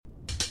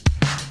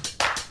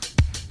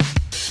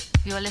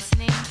You're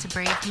listening to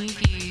Brave New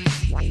Views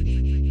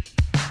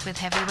with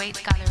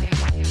Heavyweight Gallery.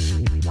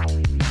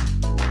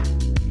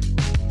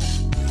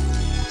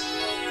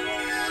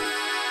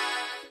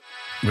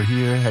 We're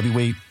here,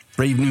 Heavyweight,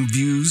 Brave New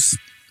Views.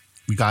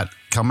 We got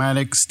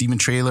Calmatic, Steve and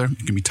Traylor. We're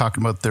going to be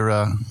talking about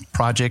their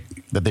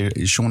project that they're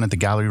showing at the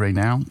gallery right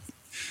now.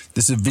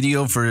 This is a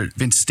video for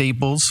Vince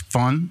Staples,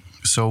 fun.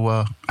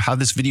 So how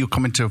did this video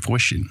come into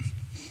fruition?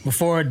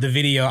 Before the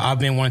video, I've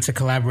been wanting to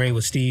collaborate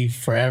with Steve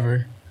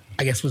forever.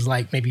 I guess it was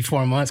like maybe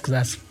 4 months because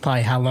that's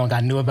probably how long I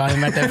knew about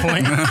him at that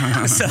point.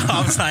 So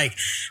I was like,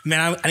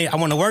 man, I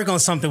want to work on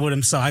something with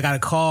him. So I got a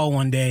call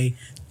one day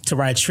to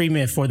write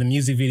treatment for the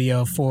music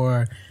video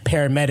for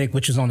Paramedic,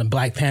 which was on the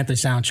Black Panther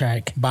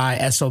soundtrack by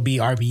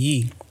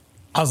HVW8.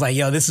 I was like,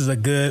 yo, this is a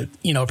good,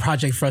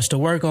 project for us to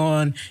work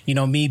on.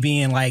 Me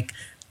being like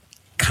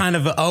kind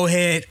of an old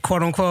head,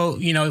 quote unquote,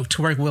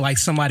 to work with like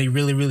somebody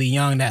really, really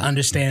young that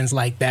understands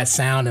like that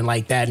sound and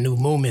like that new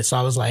movement. So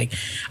I was like,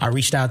 I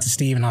reached out to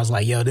Steve and I was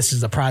like, yo, this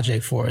is a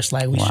project for us.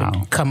 Like we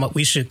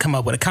should come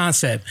up with a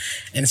concept.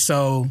 And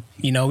so,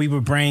 we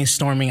were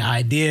brainstorming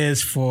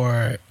ideas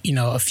for,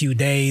 a few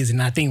days. And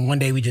I think one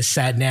day we just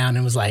sat down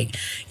and was like,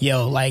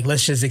 yo, like,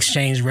 let's just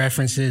exchange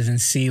references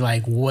and see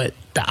like what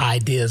the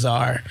ideas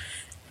are.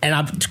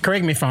 And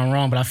correct me if I'm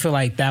wrong, but I feel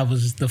like that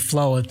was the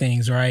flow of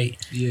things, right?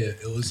 Yeah,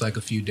 it was like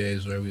a few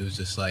days where we was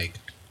just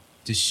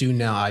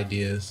shooting out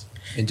ideas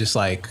and just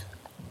like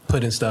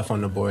putting stuff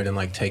on the board and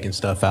like taking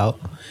stuff out.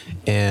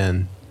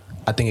 And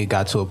I think it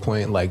got to a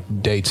point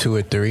like day 2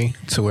 or 3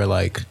 to where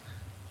like.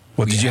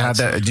 Well, did you have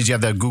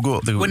that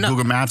Google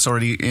Maps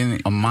already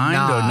in mind?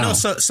 Or no? No.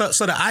 So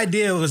the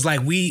idea was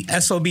like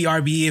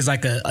HVW8 is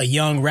like a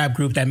young rap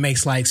group that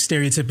makes like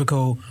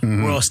stereotypical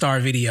world star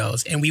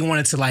videos, and we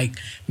wanted to like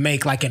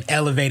make like an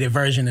elevated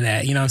version of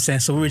that. You know what I'm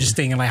saying? So we were just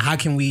thinking like, how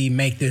can we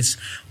make this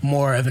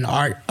more of an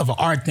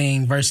art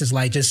thing versus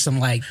like just some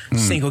like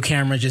single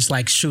camera just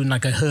like shooting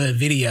like a hood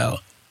video,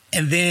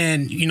 and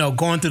then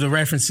going through the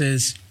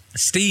references,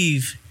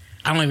 Steve.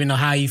 I don't even know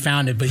how he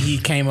found it, but he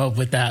came up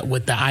with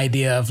the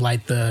idea of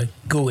like the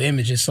Google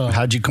images. So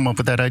how'd you come up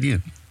with that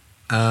idea?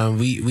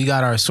 We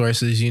got our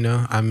sources,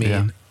 I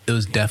mean, It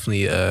was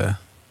definitely it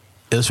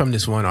was from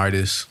this one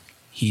artist.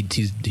 He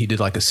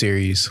did like a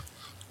series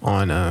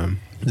on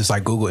just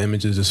like Google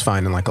Images, just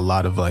finding like a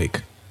lot of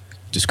like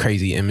just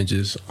crazy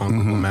images on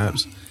Google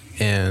Maps.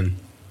 And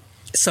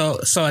So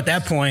at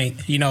that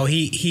point,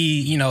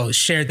 he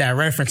shared that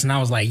reference, and I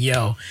was like,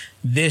 "Yo,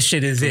 this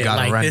shit is it.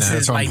 Like this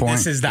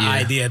is the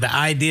idea. The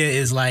idea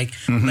is like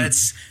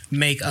let's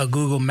make a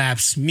Google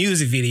Maps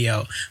music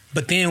video."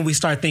 But then we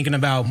start thinking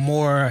about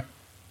more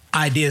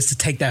ideas to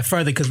take that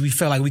further because we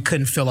felt like we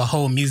couldn't fill a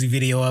whole music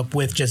video up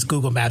with just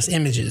Google Maps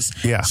images.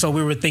 Yeah. So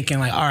we were thinking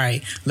like, all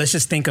right, let's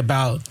just think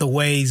about the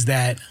ways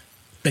that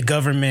the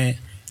government,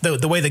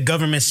 the way the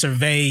government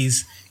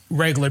surveys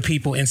regular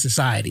people in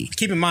society.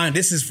 Keep in mind,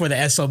 this is for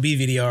the SOB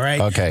video,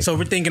 right? Okay. So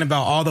we're thinking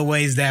about all the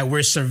ways that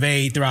we're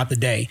surveyed throughout the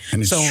day.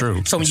 And it's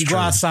true. So when you go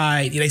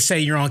outside, they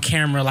say you're on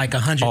camera like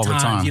 100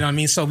 times. You know what I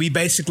mean? So we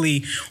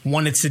basically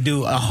wanted to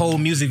do a whole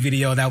music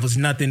video that was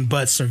nothing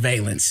but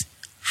surveillance.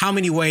 How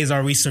many ways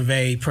are we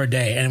surveyed per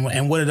day,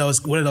 and what do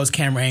those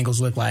camera angles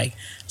look like?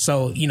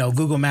 So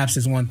Google Maps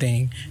is one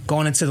thing.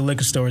 Going into the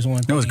liquor store is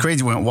one thing. It was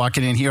crazy when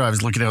walking in here. I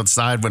was looking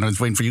outside when I was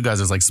waiting for you guys.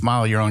 I was like,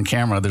 "Smile, you're on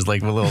camera." There's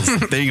like a little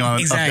thing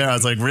on up there. I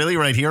was like, "Really,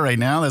 right here, right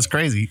now? That's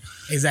crazy."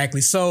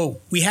 Exactly.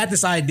 So we had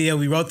this idea.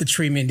 We wrote the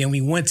treatment. Then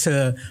we went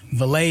to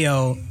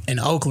Vallejo in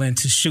Oakland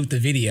to shoot the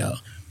video.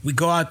 We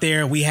go out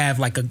there. We have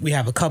a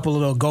couple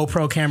of little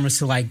GoPro cameras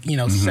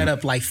to set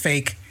up like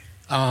fake.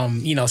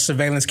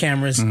 Surveillance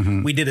cameras.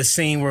 We did a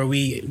scene where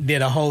we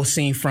did a whole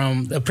scene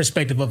from the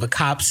perspective of a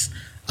cop's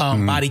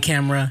body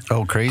camera.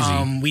 Oh,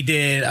 crazy. We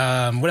did,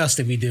 what else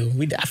did we do?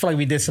 I feel like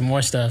we did some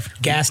more stuff.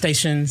 Gas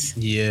stations.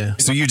 Yeah.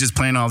 So you're just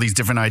playing all these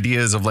different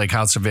ideas of like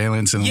how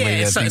surveillance and the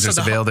way that things are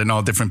surveilled and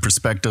all different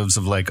perspectives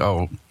of like,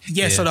 so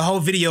the whole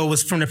video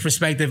was from the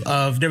perspective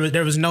of,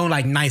 there was no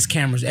like nice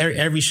cameras.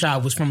 Every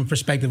shot was from a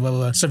perspective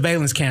of a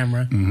surveillance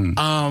camera.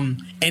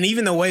 And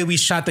even the way we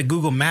shot the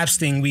Google Maps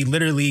thing, we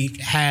literally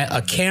had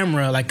a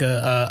camera, like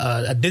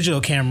a digital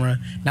camera,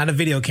 not a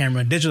video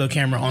camera, a digital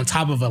camera on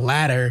top of a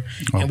ladder.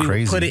 And we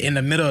would put it in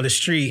the middle of the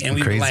street, and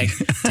we would like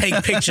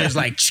take pictures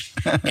like,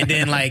 and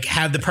then like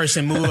have the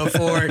person move up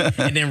forward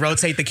and then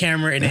rotate the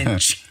camera and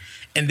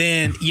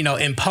then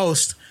in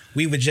post,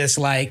 we would just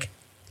like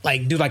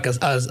do like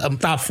a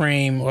top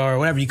frame or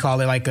whatever you call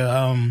it, like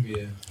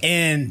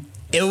and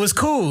it was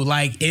cool.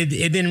 Like it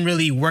didn't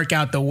really work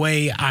out the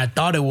way I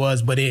thought it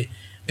was, but it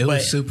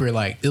was super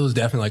it was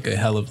definitely like a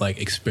hell of like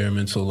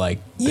experimental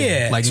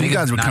thing. Like so you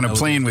guys were kind of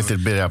playing with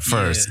it a bit at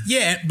first.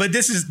 But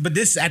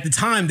this at the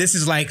time, this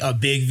is like a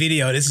big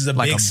video. This is a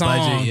big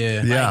song.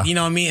 Budget, Like, you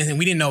know what I mean? And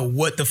we didn't know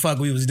what the fuck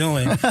we was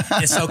doing.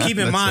 And so keep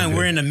in mind,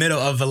 we're in the middle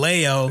of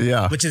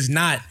Vallejo, which is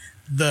not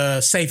the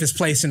safest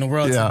place in the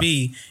world to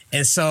be.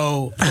 And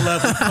so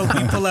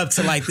we pull up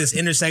to like this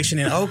intersection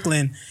in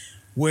Oakland.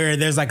 where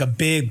there's like a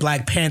big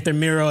Black Panther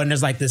mural and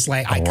there's like this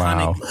like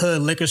iconic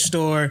hood liquor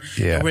store.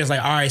 Yeah. Where it's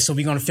like, all right, so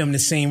we're gonna film the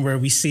scene where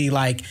we see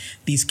like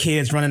these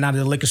kids running out of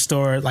the liquor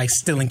store like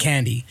stealing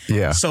candy.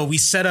 Yeah. So we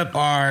set up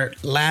our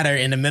ladder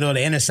in the middle of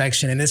the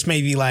intersection, and this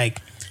may be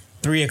like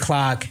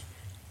 3:00.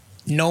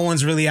 No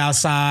one's really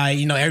outside.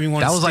 You know,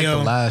 everyone's That was still,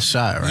 like the last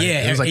shot, right?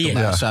 Yeah, It was like the yeah.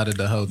 last shot of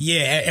the whole.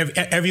 Yeah,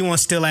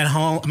 everyone's still at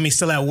home. I mean,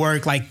 still at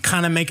work, like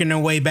kind of making their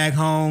way back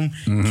home.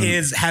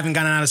 Kids haven't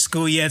gotten out of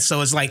school yet,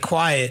 so it's like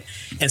quiet.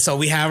 And so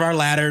we have our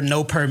ladder,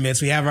 no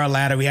permits. We have our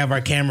ladder, we have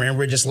our camera, and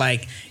we're just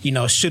like, you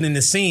know, shooting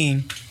the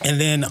scene. And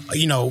then,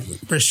 you know,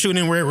 we're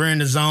shooting, we're in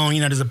the zone.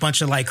 You know, there's a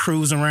bunch of like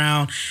crews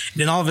around.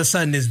 Then all of a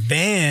sudden, this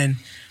van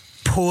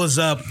pulls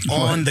up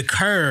on the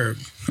curb.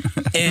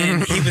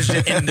 And he was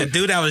just, and the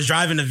dude that was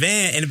driving the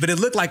van, but it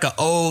looked like an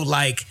old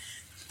like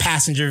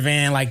passenger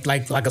van, like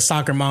a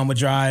soccer mom would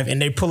drive, and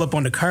they pull up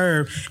on the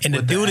curb, and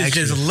the dude is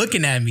just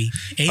looking at me,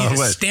 and he's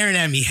just staring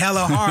at me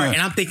hella hard,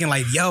 and I'm thinking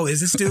like, yo, is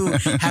this dude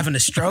having a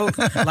stroke?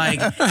 Like,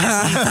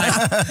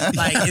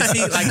 is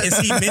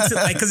he meant to,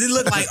 like, because it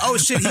looked like, oh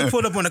shit, he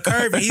pulled up on the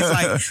curb, and he's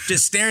like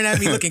just staring at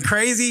me, looking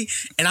crazy,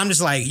 and I'm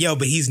just like, yo,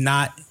 but he's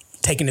not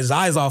taking his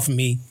eyes off of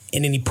me,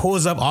 and then he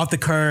pulls up off the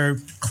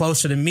curb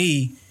closer to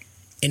me.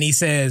 And he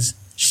says,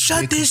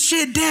 "Shut this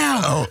shit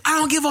down. I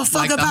don't give a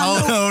fuck Like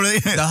about the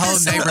whole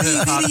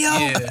neighborhood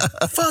video.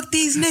 Fuck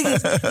these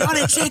niggas. Y'all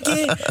didn't check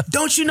in.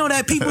 Don't you know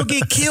that people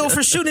get killed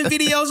for shooting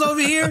videos over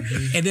here?"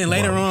 And then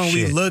later on,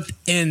 we looked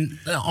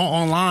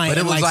online, but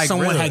it and was like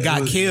someone real. had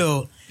got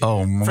killed.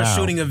 For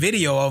shooting a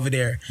video over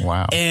there.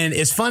 Wow. And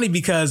it's funny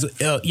because,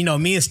 you know,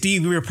 me and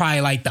Steve, we were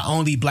probably like the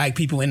only Black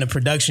people in the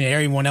production.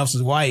 Everyone else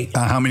is white.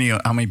 How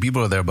many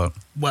people are there, about?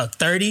 Well,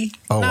 30?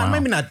 Oh, wow.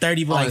 Maybe not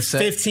 30, but like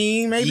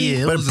 15 maybe.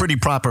 Yeah, But pretty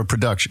proper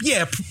production.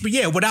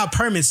 Yeah, without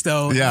permits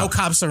though. Yeah. No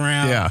cops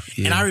around. Yeah.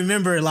 And I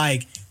remember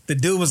like the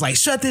dude was like,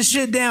 "Shut this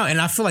shit down,"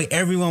 and I feel like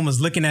everyone was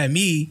looking at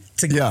me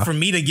for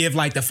me to give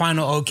like the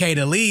final okay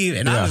to leave,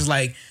 and I was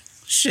like,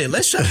 shit,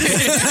 let's shut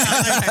this shit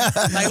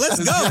down. Like,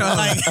 let's go.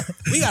 Like,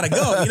 we gotta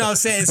go. You know what I'm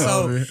saying?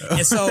 So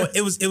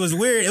it was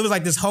weird. It was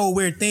like this whole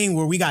weird thing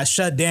where we got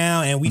shut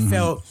down and we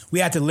felt we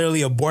had to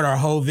literally abort our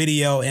whole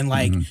video and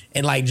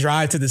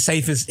drive to the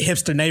safest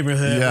hipster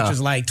neighborhood, which is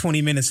like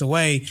 20 minutes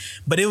away.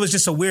 But it was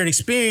just a weird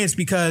experience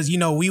because, you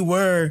know, we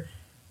were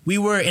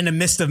in the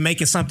midst of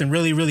making something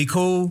really, really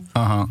cool.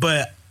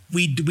 But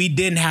we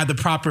didn't have the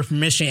proper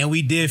permission, and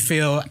we did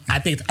feel, I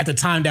think at the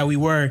time, that we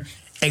were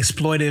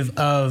exploitive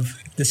of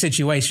the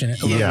situation.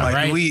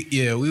 Right? We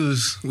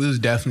was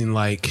definitely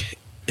like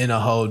in a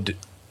whole,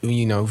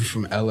 you know,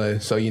 from LA,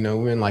 so you know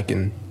we're in like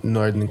in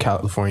Northern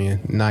California,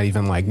 not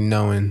even like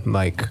knowing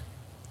like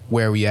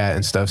where we at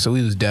and stuff. So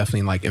we was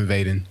definitely like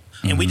invading.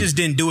 And we just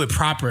didn't do it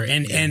proper, but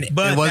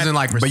it wasn't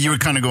like. But you were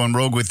kind of going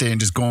rogue with it and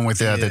just going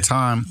with it at the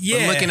time.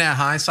 Yeah. But looking at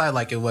hindsight,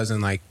 like it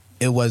wasn't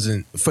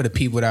for the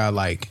people that are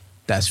like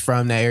that's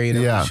from that area that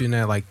we're shooting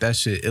at, like that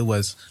shit. It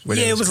was.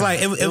 It was like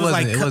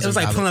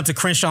pulling up to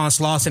Crenshaw and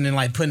Slauson and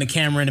like putting a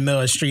camera in the middle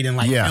of the street and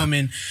like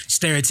filming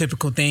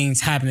stereotypical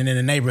things happening in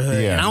the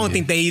neighborhood. And I don't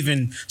think they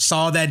even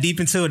saw that deep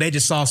into it. They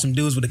just saw some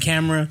dudes with a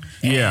camera.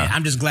 And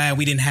I'm just glad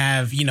we didn't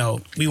have, you know,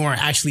 we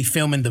weren't actually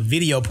filming the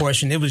video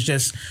portion. It was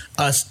just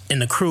us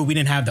and the crew. We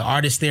didn't have the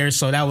artists there,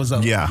 so that was a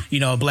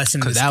a blessing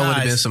in disguise. That would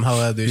have been some whole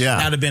other shit.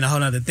 That would have been a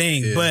whole other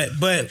thing. Yeah.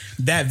 But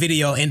that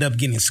video ended up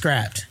getting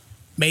scrapped.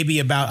 Maybe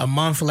about a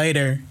month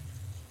later,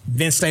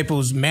 Vince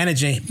Staples'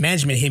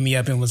 management hit me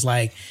up and was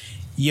like,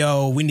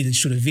 "Yo, we need to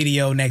shoot a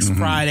video next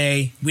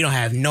Friday. We don't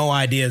have no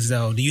ideas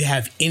though. Do you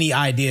have any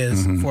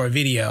ideas for a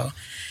video?"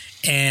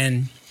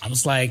 And I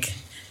was like,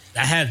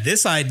 I have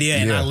this idea,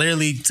 and I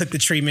literally took the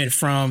treatment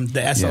from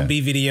the SOB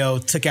video,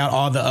 took out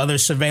all the other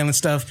surveillance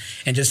stuff,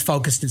 and just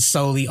focused it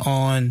solely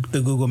on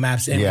the Google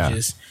Maps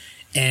images.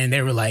 And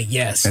they were like,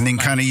 yes. And then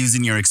kind of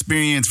using your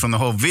experience from the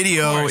whole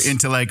video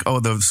into like,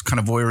 those kind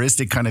of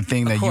voyeuristic kind of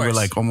thing that you were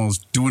like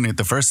almost doing it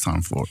the first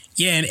time for.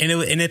 Yeah,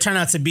 and it turned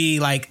out to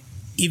be like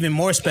even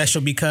more special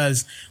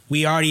because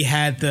we already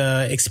had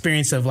the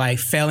experience of like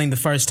failing the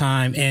first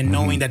time and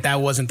knowing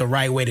that wasn't the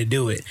right way to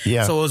do it.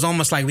 Yeah. So it was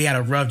almost like we had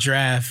a rough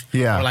draft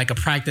or like a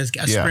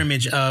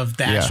scrimmage of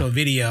the actual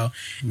video.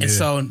 And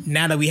so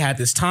now that we had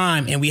this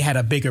time and we had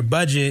a bigger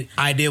budget,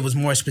 idea was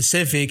more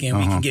specific and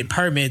we can get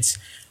permits.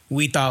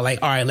 We thought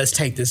like, all right, let's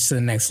take this to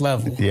the next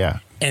level. Yeah.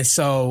 And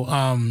so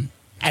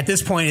at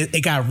this point,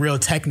 it got real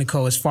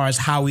technical as far as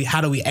how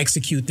do we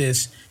execute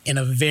this in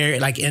a very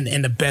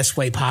in the best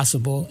way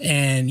possible.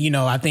 And, you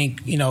know, I think,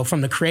 you know,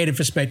 from the creative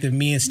perspective,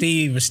 me and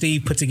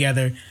Steve put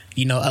together,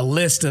 you know, a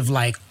list of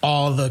like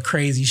all the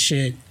crazy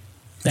shit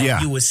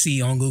that you would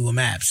see on Google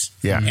Maps.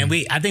 Yeah. And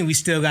I think we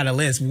still got a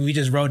list. We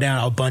just wrote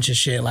down a bunch of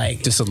shit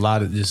like just a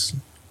lot of just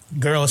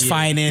girls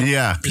fighting.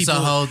 Yeah. People,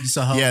 it's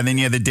a whole. Yeah, and then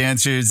you have the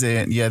dancers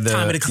and the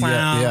Tommy the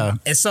Clown. Yeah.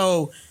 And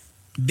so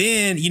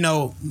then, you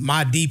know,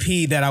 my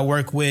DP that I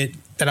worked with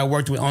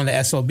on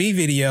the SOB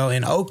video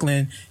in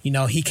Oakland, you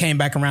know, he came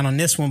back around on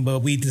this one, but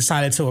we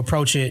decided to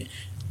approach it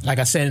like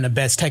I said, in the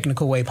best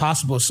technical way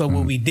possible. So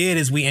what we did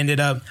is we ended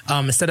up,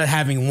 instead of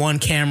having one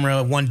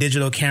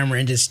digital camera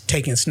and just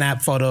taking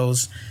snap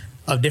photos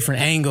of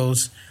different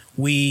angles,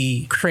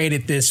 we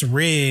created this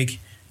rig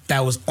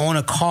that was on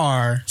a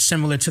car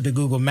similar to the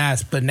Google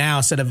Maps. But now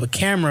instead of a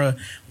camera,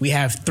 we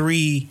have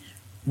 3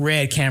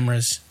 red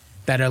cameras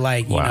that are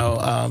like,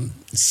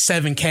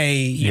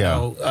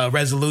 7K,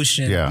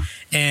 resolution. Yeah.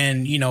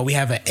 And, we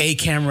have an A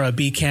camera, a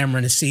B camera,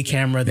 and a C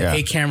camera. The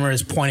A camera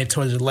is pointed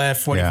towards the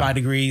left, 45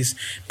 degrees.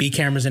 B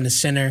camera's in the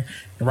center.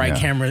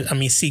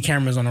 The C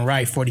camera's on the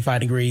right,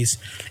 45 degrees.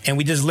 And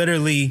we just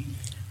literally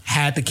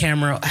had the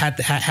cameras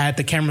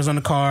on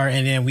the car,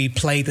 and then we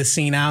played the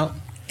scene out.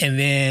 And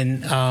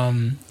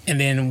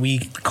then we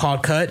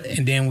called cut,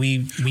 and then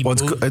we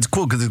it's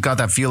cool because it's got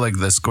that feel like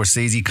the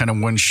Scorsese kind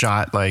of one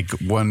shot, like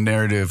one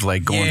narrative,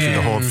 like going through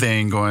the whole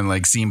thing, going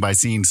like scene by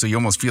scene. So you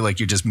almost feel like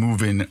you're just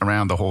moving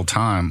around the whole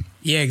time.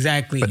 Yeah,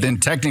 exactly. But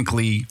then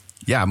technically,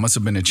 it must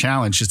have been a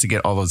challenge just to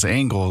get all those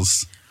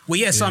angles.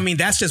 Well, yeah. So I mean,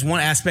 that's just one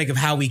aspect of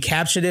how we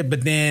captured it.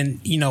 But then,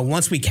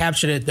 once we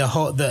captured it,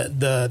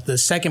 the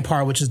second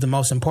part, which is the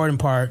most important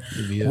part,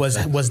 was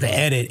the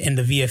edit and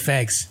the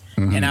VFX.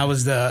 Mm-hmm. And that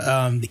was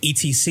the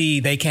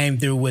ETC. They came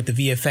through with the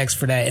VFX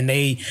for that, and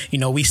they,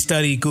 we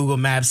studied Google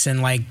Maps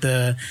and like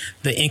the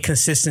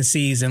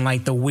inconsistencies and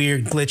like the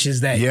weird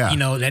glitches that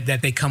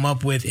that they come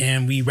up with,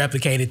 and we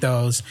replicated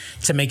those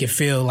to make it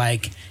feel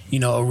like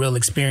a real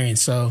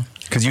experience. So.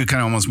 Because you're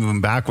kind of almost moving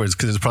backwards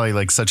because it's probably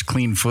like such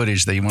clean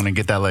footage that you want to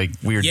get that like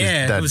weird,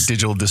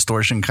 digital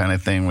distortion kind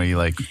of thing where you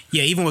like.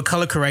 Yeah, even with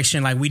color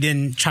correction, like we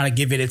didn't try to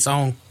give it its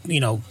own,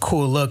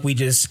 cool look. We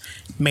just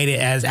made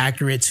it as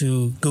accurate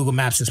to Google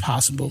Maps as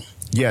possible.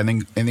 Yeah,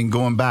 and then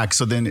going back,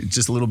 so then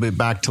just a little bit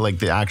back to like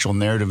the actual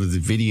narrative of the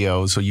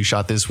video. So you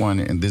shot this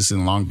one and this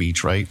in Long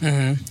Beach, right?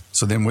 Mm-hmm.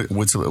 So then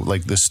what's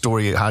like the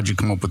story? How'd you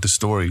come up with the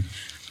story?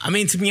 I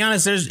mean, to be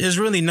honest, there's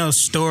really no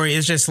story.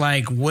 It's just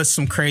like, what's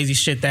some crazy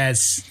shit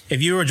that's,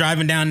 if you were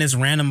driving down this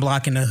random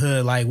block in the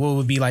hood, like what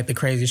would be like the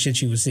craziest shit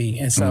you would see?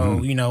 And so,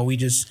 we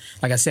just,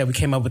 like I said, we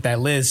came up with that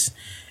list.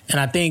 And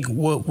I think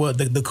what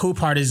the cool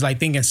part is like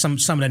thinking some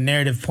of the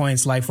narrative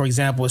points, like for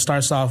example, it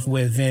starts off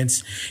with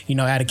Vince,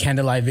 at a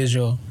candlelight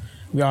visual.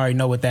 We already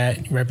know what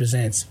that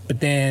represents. But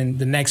then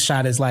the next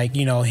shot is like,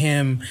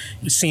 him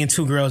seeing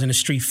 2 girls in the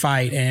street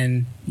fight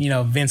and,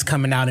 Vince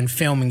coming out and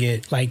filming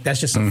it. Like, that's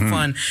just some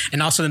fun.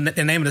 And also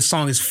the name of the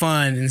song is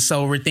Fun. And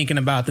so we're thinking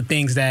about the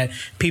things that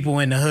people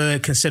in the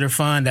hood consider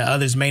fun that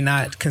others may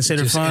not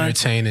consider just fun.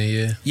 Entertaining,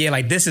 yeah. Yeah,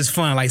 like this is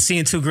fun. Like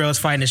seeing 2 girls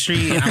fight in the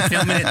street and I'm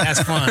filming it,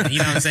 that's fun. You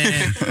know what I'm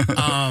saying?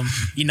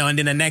 And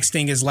then the next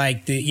thing is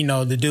like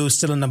the dude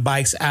stealing the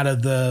bikes out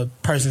of the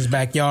person's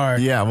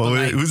backyard. Yeah, well,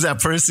 who's that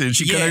person?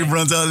 She kind of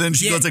runs out and then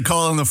she goes to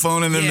call on the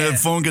phone and then the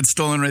phone gets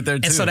stolen right there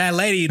too. And so that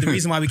lady, the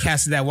reason why we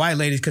casted that white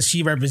lady is because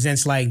she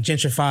represents like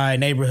gentrified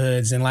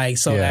neighborhoods and like,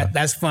 so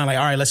that's fun. Like,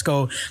 all right, let's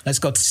go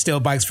to steal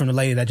bikes from the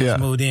lady that just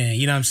moved in.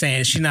 You know what I'm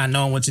saying? She's not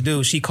knowing what to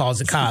do. She calls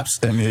the cops.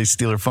 And they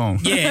steal her phone.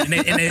 Yeah, and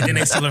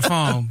they steal her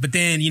phone. But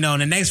then, in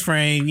the next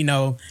frame,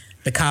 the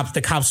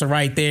cops are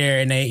right there,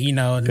 and they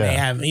they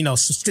have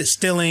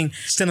stealing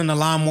the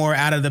lawnmower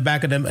out of the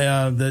back of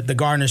the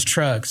gardener's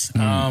trucks.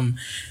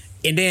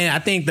 And then I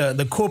think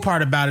the cool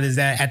part about it is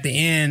that at the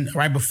end,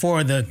 right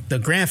before the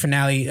grand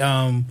finale,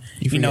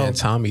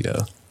 Tommy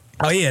though.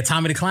 Oh yeah,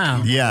 Tommy the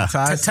Clown. Yeah,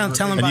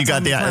 tell him about you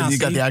got Tommy the Clown. You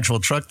got the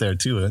actual truck there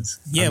too.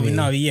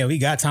 We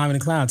got Tommy the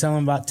Clown. Tell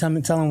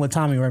him what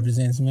Tommy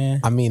represents, man.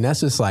 I mean,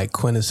 that's just like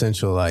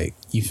quintessential. Like,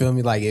 you feel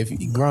me? Like, if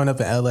growing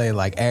up in LA,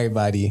 like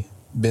everybody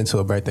been to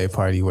a birthday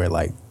party where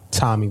like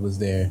Tommy was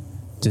there,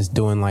 just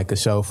doing like a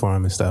show for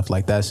him and stuff.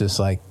 Like, that's just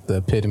like the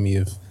epitome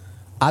of.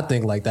 I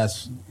think like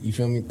that's, you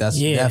feel me? That's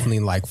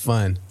definitely like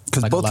fun.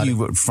 Because like both of you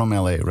were from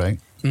LA, right?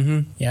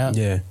 Mm-hmm. Yeah.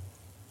 Yeah.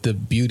 The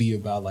beauty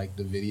about like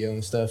the video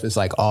and stuff is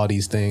like all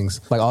these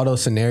things, like all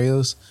those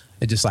scenarios,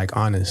 it's just like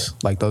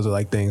honest. Like those are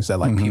like things that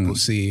like people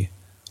see,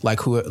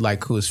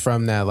 who is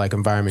from that like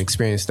environment,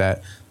 experience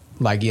that,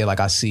 like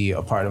I see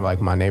a part of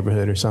like my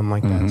neighborhood or something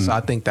like that. So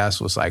I think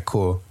that's what's like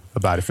cool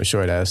about it for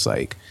sure. That it's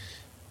like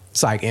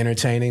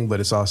entertaining,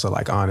 but it's also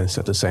like honest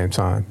at the same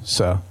time.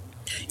 So.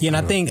 Yeah, and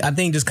I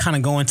think just kind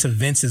of going to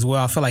Vince as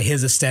well. I feel like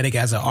his aesthetic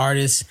as an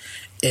artist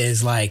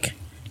is like,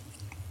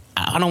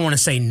 I don't want to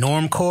say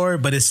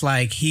normcore, but it's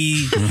like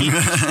he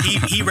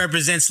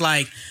represents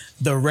like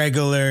the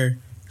regular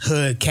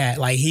hood cat.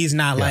 Like, he's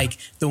not like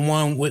the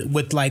one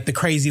with like the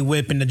crazy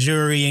whip and the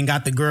jewelry and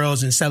got the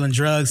girls and selling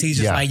drugs. He's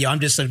just like, yo, I'm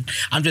just a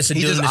dude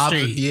in the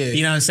street.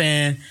 You know what I'm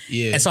saying?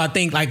 Yeah. And so I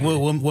think like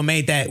what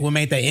made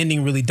that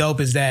ending really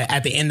dope is that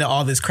at the end of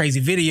all this crazy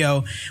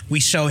video,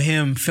 we show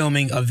him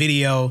filming a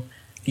video,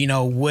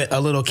 with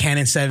a little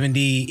Canon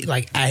 7D,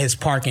 like at his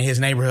park in his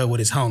neighborhood with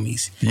his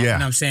homies. Yeah. You know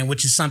what I'm saying?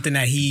 Which is something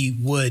that he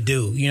would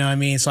do. You know what I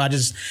mean? So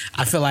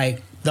I feel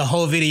like the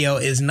whole video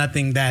is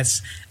nothing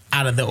that's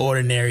out of the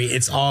ordinary.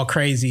 It's all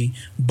crazy.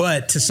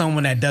 But to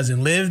someone that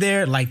doesn't live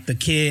there, like the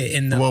kid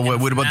in the... Well,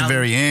 what about the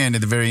very end?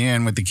 At the very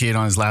end with the kid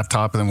on his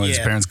laptop and then when his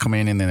parents come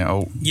in and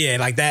then, Yeah,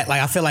 like that. Like,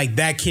 I feel like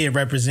that kid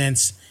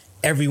represents...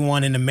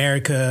 everyone in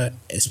America,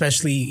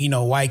 especially, you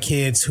know, white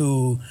kids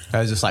who I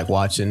was just like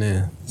watching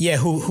it. Yeah,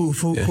 who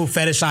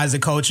fetishize the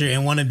culture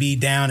and want to be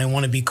down and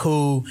want to be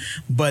cool,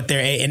 but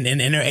they're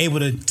able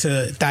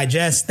to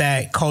digest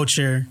that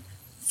culture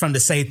from the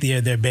safety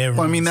of their bedroom.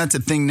 Well, I mean, that's the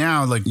thing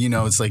now. Like, you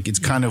know, it's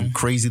kind of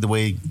crazy the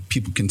way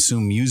people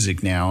consume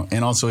music now,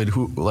 and also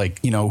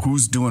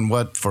who's doing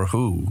what for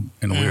who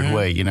in a weird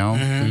way. You know,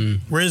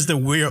 where's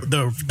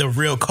the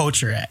real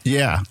culture at?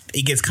 Yeah,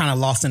 it gets kind of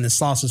lost in the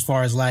sauce as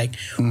far as like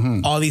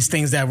all these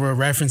things that we're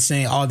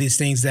referencing, all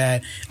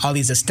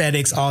these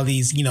aesthetics, all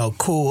these, you know,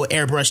 cool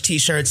airbrush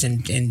T-shirts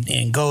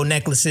and gold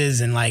necklaces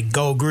and like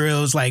gold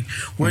grills. Like,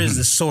 where is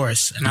the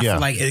source? And I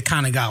feel like it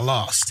kind of got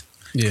lost.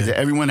 Yeah,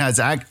 everyone has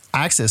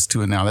access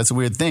to it now. That's a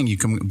weird thing. You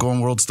can go on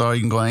World Star,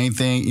 you can go on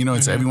anything. You know,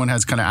 it's everyone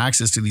has kind of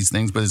access to these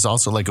things, but it's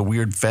also like a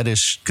weird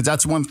fetish. Because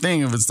that's one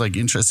thing. If it's like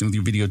interesting with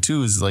your video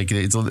too, is like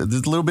there's a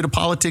little bit of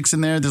politics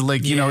in there. There's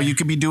like you know, you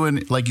could be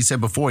doing, like you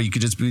said before, you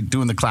could just be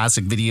doing the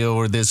classic video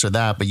or this or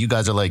that, but you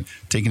guys are like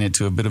taking it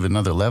to a bit of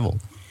another level.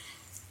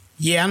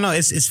 Yeah, I know.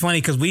 It's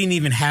funny because we didn't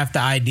even have the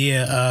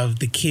idea of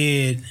the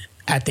kid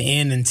at the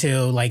end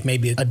until like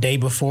maybe a day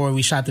before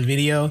we shot the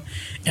video.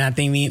 And I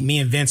think me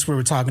and Vince, we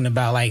were talking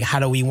about like, how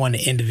do we want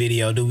to end the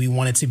video? Do we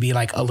want it to be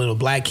like a little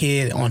black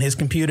kid on his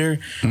computer?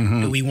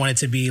 Do we want it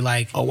to be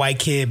like a white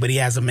kid but he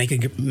has a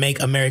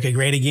Make America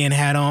Great Again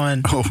hat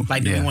on? Do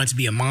we want it to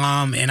be a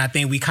mom? And I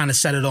think we kind of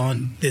settled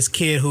on this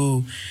kid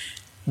who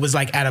was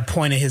like at a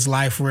point in his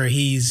life where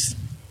he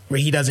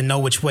doesn't know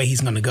which way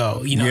he's gonna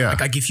go. You know,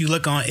 like if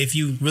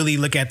you really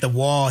look at the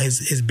wall,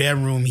 his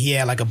bedroom, he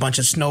had like a bunch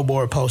of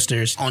snowboard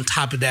posters. On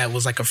top of that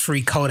was like a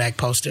free Kodak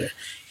poster.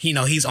 You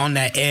know, he's on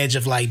that edge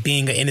of like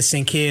being an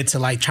innocent kid to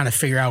like trying to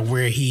figure out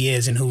where he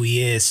is and who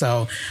he is.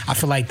 So I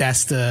feel like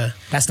that's the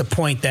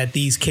point that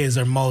these kids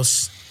are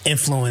most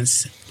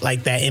influenced,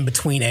 like that in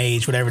between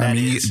age, whatever that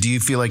is. Do you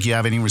feel like you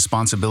have any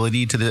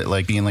responsibility to the,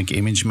 like being like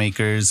image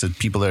makers, the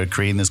people that are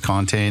creating this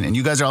content? And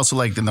you guys are also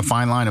like in the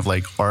fine line of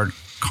like art,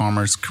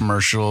 commerce,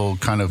 commercial,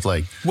 kind of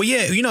like. Well,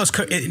 yeah, you know, it's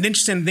an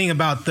interesting thing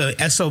about the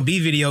SOB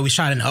video we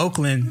shot in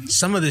Oakland.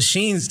 Some of the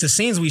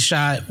scenes we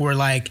shot were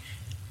like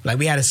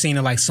we had a scene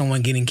of like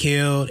someone getting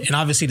killed, and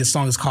obviously the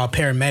song is called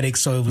Paramedic,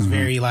 so it was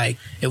very like,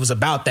 it was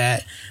about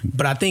that.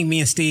 But I think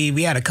me and Steve,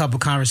 we had a couple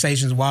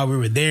conversations while we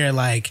were there,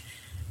 like,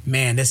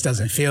 man, this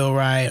doesn't feel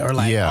right, or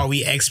like, are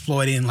we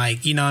exploiting,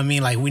 like, you know what I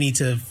mean? Like, we need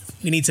to,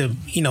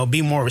 you know,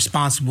 be more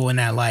responsible in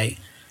that light.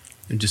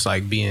 And just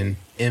like being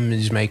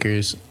image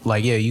makers,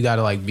 like, yeah, you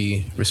gotta like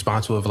be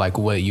responsible of like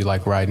what you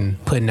like writing,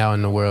 putting out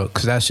in the world,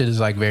 because that shit is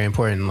like very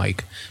important.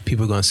 Like,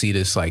 people are gonna see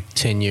this like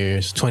 10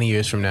 years, 20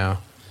 years from now,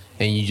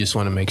 and you just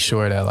want to make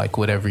sure that like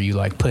whatever you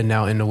like putting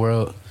out in the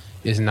world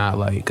is not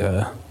like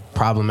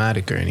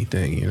problematic or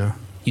anything, you know?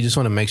 You just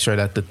want to make sure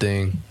that the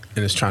thing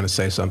and it's trying to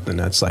say something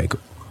that's like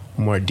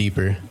more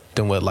deeper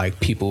than what like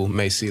people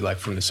may see like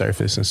from the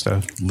surface and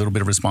stuff. A little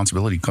bit of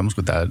responsibility comes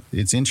with that.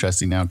 It's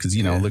interesting now because,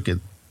 you know, look at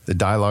the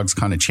dialogue's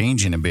kind of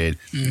changing a bit,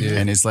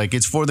 and it's like,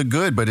 it's for the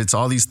good, but it's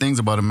all these things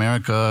about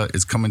America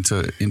is coming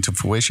into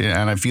fruition.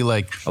 And I feel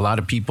like a lot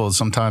of people,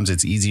 sometimes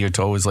it's easier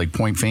to always like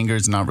point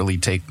fingers, not really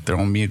take their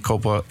own mea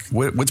culpa.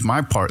 What's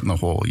my part in the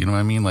whole? You know what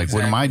I mean? Like,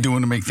 what am I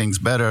doing to make things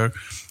better?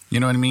 You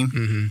know what I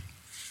mean?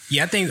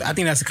 Yeah, I think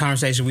that's a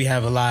conversation we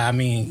have a lot. I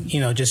mean, you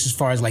know, just as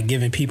far as like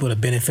giving people the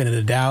benefit of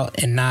the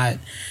doubt and not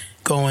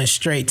going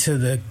straight to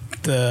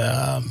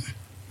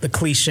the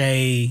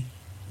cliche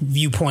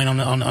viewpoint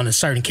on a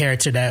certain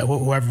character that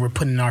whoever we're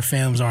putting in our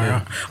films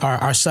or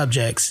our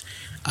subjects.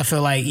 I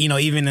feel like, you know,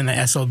 even in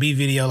the SOB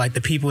video, like the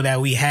people that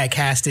we had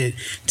casted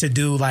to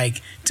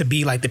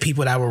be like the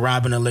people that were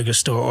robbing a liquor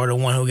store or the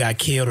one who got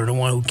killed or the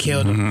one who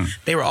killed them,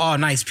 they were all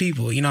nice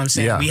people. You know what I'm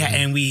saying?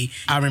 Yeah.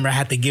 I remember I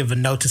had to give a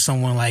note to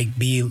someone like,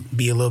 be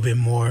a little bit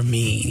more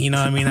mean. You know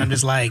what I mean? I'm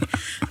just like,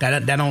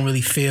 that don't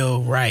really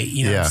feel right.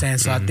 You know what I'm saying?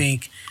 So I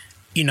think,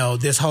 you know,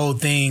 this whole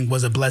thing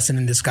was a blessing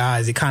in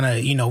disguise. It kind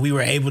of, you know, we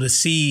were able to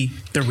see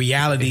the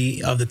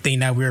reality of the thing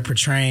that we were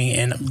portraying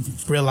and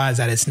realize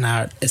that it's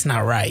not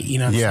right. You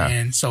know what I'm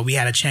saying? So we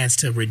had a chance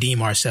to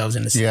redeem ourselves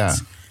in a sense. Yeah.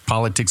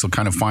 Politics will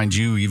kind of find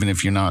you even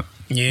if you're not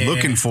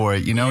looking for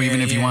it, you know,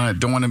 even if you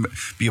don't want to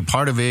be a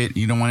part of it,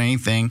 you don't want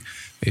anything.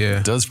 Yeah,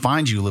 it does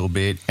find you a little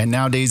bit. And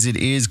nowadays it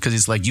is, because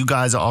it's like you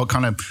guys all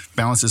kind of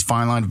balance this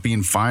fine line of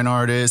being fine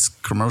artists,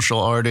 commercial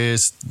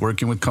artists,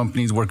 working with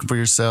companies, working for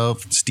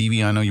yourself.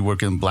 Stevie, I know you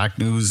work in Black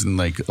News and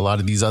like a lot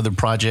of these other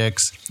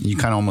projects. You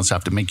kind of almost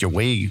have to make your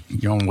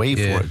own way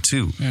for it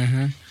too.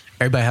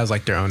 Everybody has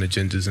like their own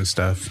agendas and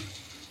stuff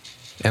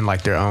and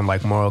like their own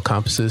like moral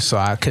compasses. So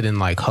I couldn't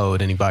like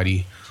hold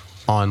anybody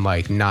on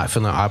like not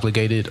feeling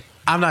obligated.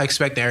 I'm not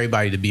expecting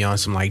everybody to be on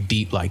some like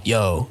deep, like,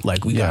 yo,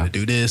 like we got to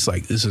do this.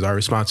 Like, this is our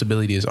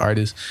responsibility as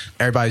artists.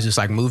 Everybody's just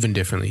like moving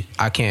differently.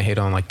 I can't hate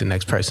on like the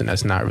next person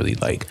that's not really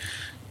like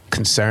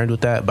concerned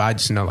with that. But I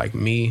just know like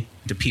me,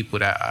 the people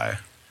that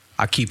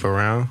I keep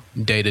around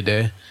day to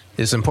day,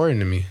 it's important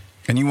to me.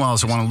 And you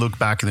also want to look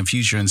back in the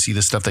future and see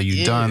the stuff that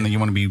you've done, and you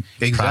want to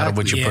be proud of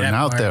what you're putting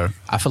out there.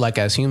 I feel like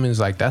as humans,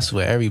 like that's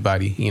what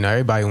everybody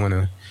want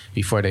to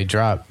before they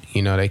drop,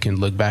 you know, they can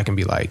look back and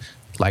be like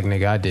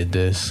nigga, I did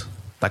this.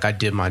 Like I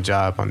did my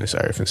job on this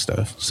earth and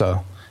stuff.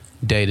 So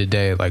day to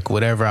day, like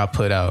whatever I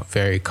put out,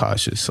 very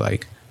cautious.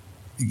 Like,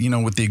 you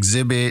know, with the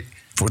exhibit,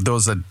 for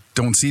those that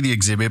don't see the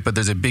exhibit, but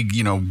there's a big,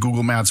 you know,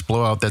 Google Maps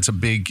blowout. That's a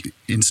big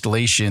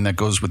installation that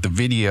goes with the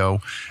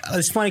video.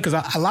 It's funny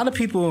because a lot of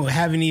people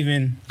haven't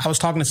even, I was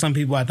talking to some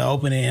people at the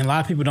opening, and a lot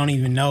of people didn't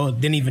even know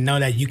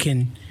that you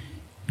can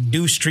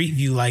do Street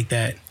View like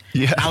that.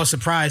 Yeah. I was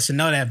surprised to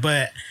know that.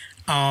 But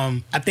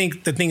I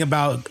think the thing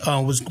about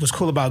what's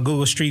cool about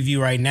Google Street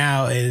View right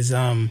now is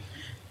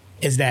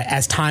that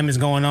as time is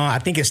going on, I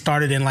think it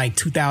started in like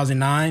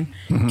 2009,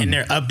 and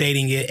they're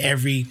updating it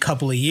every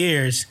couple of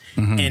years,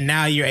 and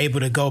now you're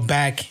able to go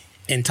back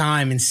in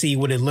time and see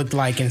what it looked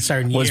like in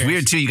certain years. Well, it's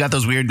weird too. You got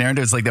those weird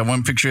narratives, like that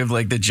one picture of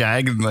like the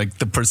Jag and like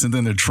the person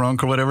in the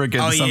trunk or whatever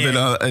getting something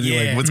out, and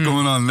you're like, what's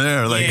going on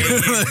there? Like,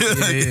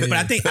 but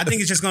I think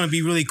it's just going to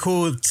be really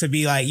cool to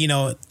be like, you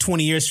know,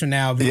 20 years from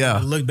now, be able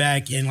to look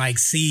back and like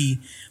see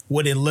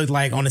what it looked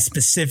like on a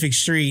specific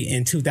street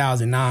in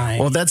 2009.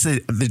 Well, that's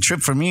the trip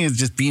for me, is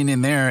just being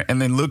in there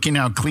and then looking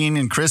how clean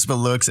and crisp it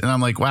looks. And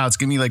I'm like, wow, it's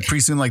going to be like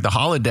pretty soon like the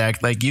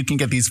holodeck. Like you can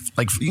get these,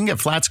 like you can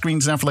get flat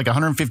screens now for like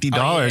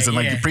 $150. And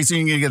like pretty soon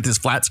you're going to get this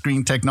flat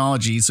screen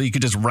technology. So you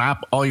could just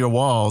wrap all your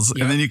walls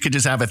and then you could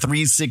just have a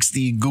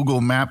 360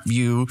 Google map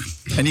view.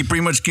 And you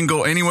pretty much can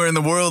go anywhere in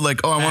the world. Like,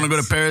 oh, I want to go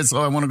to Paris.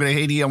 Oh, I want to go to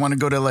Haiti. I want to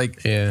go to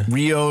like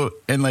Rio.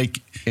 And like,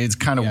 it's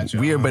kind of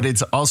weird, but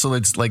it's also,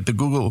 it's like the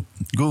Google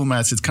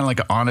Maps. It's kind of like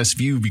an honest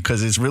view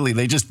because it's really,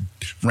 they just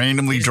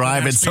randomly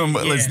drive at some,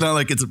 it's not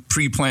like it's a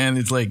pre-planned.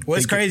 It's like, well,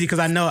 it's crazy because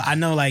I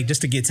know like,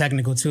 just to get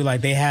technical too,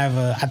 like they have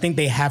I think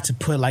they have to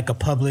put like a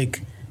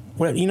public,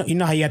 you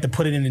know how you have to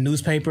put it in the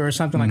newspaper or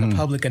something, like a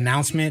public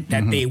announcement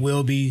that they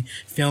will be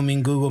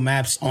filming Google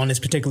Maps on this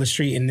particular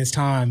street in this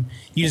time.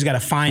 You just got to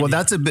find it. Well,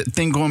 that's a bit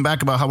thing going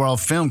back about how we're all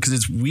filmed, because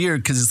it's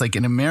weird because it's like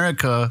in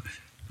America,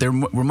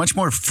 we're much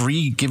more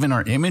free giving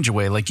our image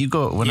away. Like you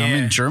go, when I'm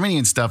in Germany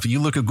and stuff, you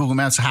look at Google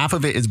Maps, half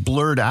of it is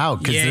blurred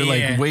out because they're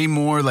like way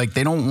more, like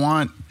they don't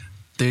want,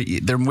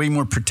 they're way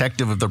more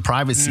protective of their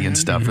privacy and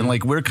stuff. And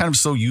like, we're kind of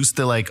so used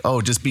to like,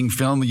 oh, just being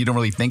filmed, you don't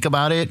really think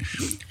about it.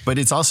 But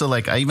it's also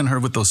like, I even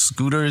heard with those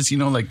scooters, you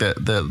know, like the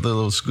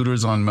little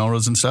scooters on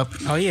Melrose and stuff.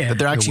 Oh yeah. That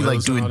they're actually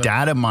like doing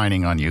data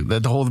mining on you.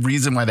 That the whole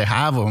reason why they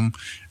have them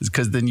is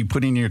because then you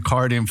put in your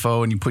card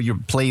info and you put your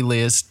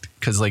playlist,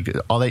 because like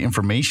all that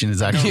information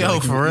is actually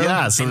like, for real?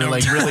 Yeah, so they're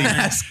like really,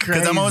 that's crazy.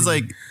 because I'm always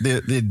like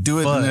they do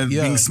it and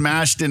they're being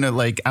smashed in it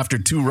like after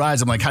 2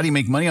 rides. I'm like, how do you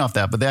make money off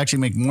that? But they actually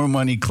make more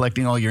money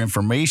collecting all your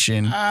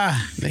information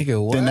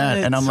nigga, what? than that.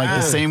 And I'm like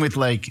the same with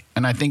like,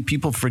 and I think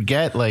people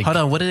forget like, hold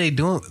on, what are they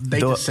doing? They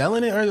just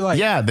selling it or like?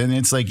 Yeah, then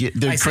it's like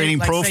they're creating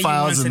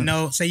profiles.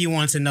 Say you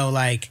want to know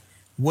like,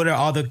 what are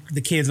all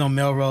the kids on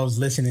Melrose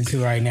listening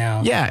to right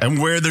now? Yeah, and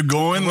where they're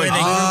going, like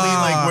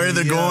where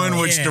they're going,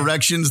 which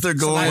directions they're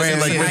going. So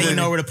like now you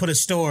know where to put a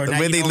store. Now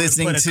where they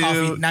listening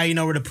to. Now you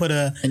know where to put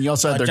a. And you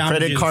also have their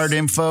credit card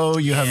info.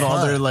 You have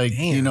all their like,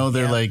 you know,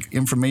 their like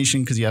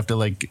information, because you have to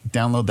like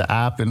download the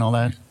app and all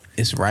that.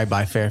 It's right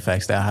by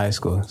Fairfax, that high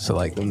school. So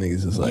like them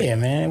niggas is like, yeah,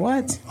 man,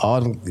 what? All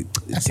them.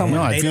 That's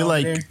no, I feel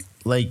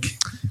like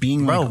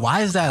being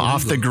why is that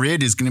off legal? the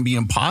grid is going to be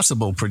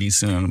impossible pretty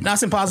soon. No,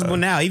 it's impossible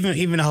now.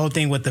 Even the whole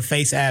thing with the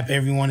Face app,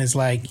 everyone is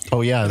like,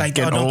 oh yeah, like,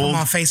 oh, don't put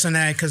my face on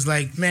that, because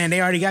like, man, they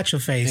already got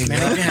your face,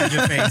 man. They been had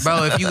your face,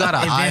 bro. If you got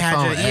an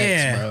iPhone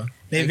X, bro,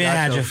 they've been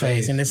had your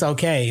face, and it's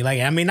okay. Like,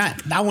 I mean,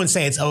 I wouldn't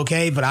say it's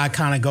okay, but I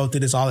kind of go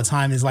through this all the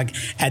time. It's like,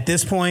 at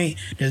this point,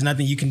 there's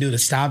nothing you can do to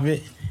stop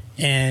it.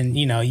 And,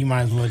 you know, you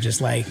might as well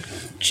just like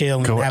chill.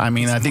 And I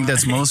mean, I think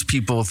that's most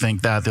people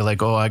think that. They're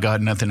like, oh, I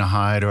got nothing to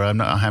hide, or I don't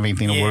have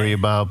anything to worry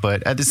about.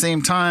 But at the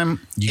same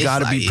time, you got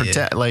to be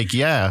protect. Like,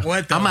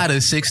 what I'm at a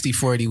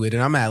 60-40 with it.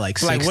 I'm at like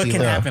 60. Like, what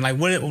can happen?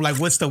 Like,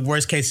 what's the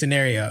worst case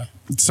scenario?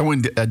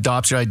 Someone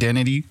adopts your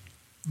identity.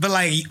 But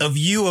like, of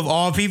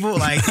all people,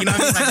 like, you know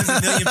what I mean? Like, there's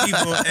a million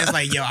people. And it's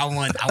like, yo, I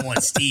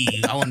want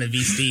Steve. I want to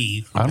be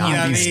Steve. I don't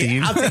want to be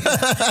Steve. I'll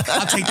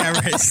take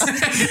that risk.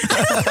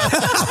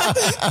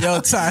 Yo,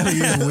 Tyler,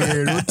 you're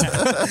weird.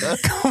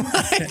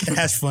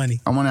 That's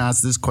funny. I want to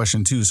ask this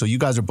question too. So you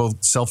guys are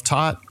both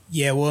self-taught?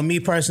 Yeah, well, me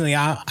personally,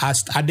 I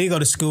did go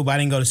to school, but I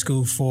didn't go to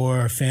school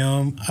for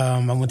film. I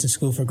went to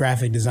school for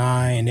graphic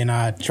design, and then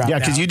I dropped out. Yeah,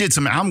 because you did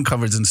some album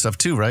covers and stuff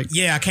too, right?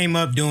 Yeah, I came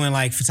up doing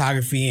like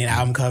photography and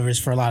album covers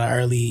for a lot of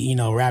early, you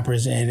know,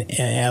 rappers in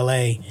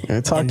LA.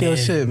 Man, talk your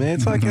shit, man.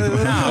 Talk your shit.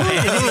 No,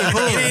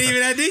 it ain't even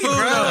that deep,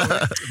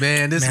 bro.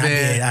 Man,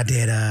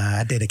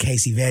 I did a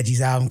Casey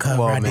Veggies album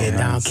cover. I did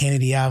Don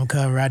Kennedy album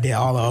cover. I did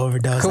all the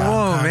Overdose Come album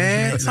on,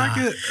 covers. man.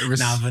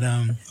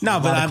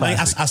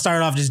 I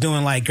started off just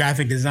doing like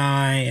graphic design,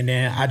 and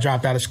then I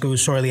dropped out of school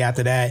shortly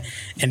after that.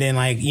 And then,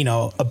 like, you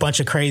know, a bunch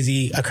of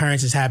crazy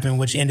occurrences happened,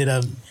 which ended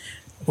up,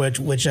 which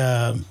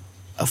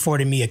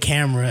afforded me a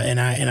camera, and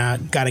I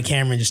got a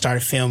camera and just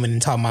started filming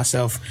and taught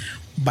myself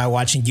by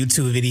watching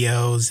YouTube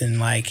videos and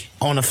like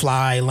on the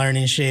fly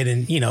learning shit,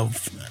 and, you know,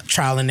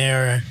 trial and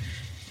error.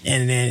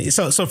 And then,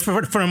 so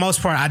for the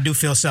most part, I do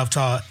feel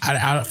self-taught.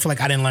 I feel like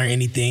I didn't learn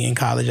anything in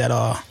college at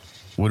all.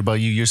 What about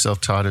you? You're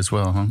self-taught as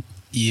well, huh?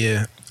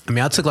 Yeah. I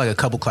mean, I took like a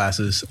couple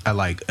classes at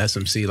like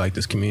SMC, like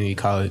this community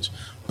college,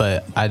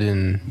 but I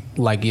didn't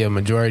like,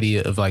 majority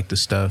of like the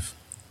stuff.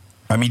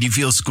 I mean, do you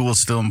feel school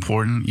is still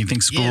important? You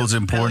think school is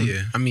important?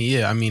 Yeah.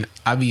 I mean,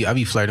 I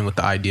be flirting with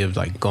the idea of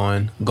like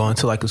going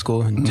to like a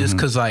school just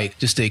cause like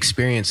just the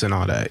experience and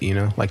all that,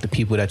 like the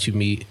people that you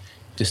meet,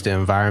 just the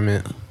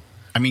environment.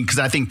 I mean, because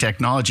I think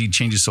technology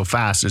changes so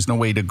fast. There's no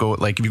way to go.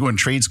 Like if you go in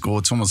trade school,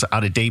 it's almost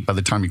out of date by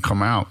the time you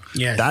come out.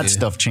 Yeah, that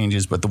stuff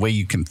changes, but the way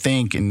you can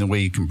think and the way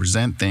you can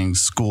present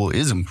things, school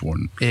is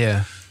important.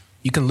 Yeah,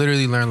 you can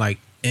literally learn like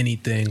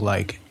anything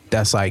like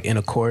that's like in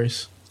a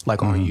course,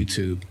 like on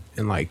YouTube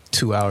in like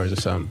 2 hours or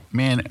something.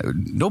 Man,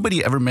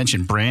 nobody ever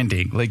mentioned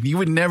branding. Like you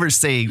would never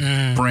say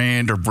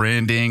brand or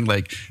branding.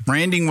 Like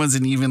branding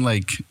wasn't even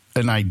like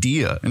an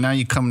idea, and now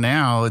you come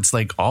now, it's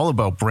like all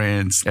about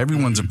brands.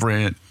 Everyone's a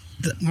brand.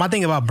 My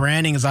thing about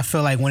branding is I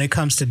feel like when it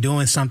comes to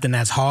doing something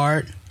that's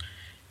hard,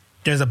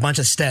 there's a bunch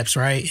of steps,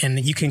 right?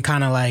 And you can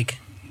kind of like,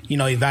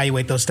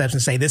 evaluate those steps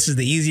and say, this is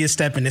the easiest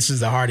step and this is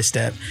the hardest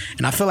step.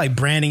 And I feel like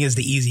branding is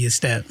the easiest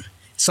step.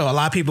 So a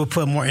lot of people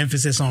put more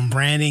emphasis on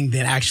branding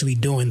than actually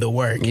doing the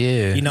work.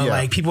 Yeah.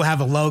 Like people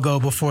have a logo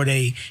before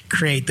they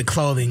create the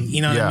clothing.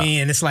 You know what I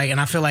mean? And it's like,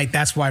 and I feel like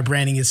that's why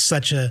branding is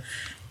such a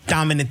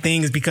dominant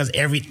thing, is because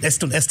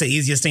that's the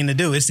easiest thing to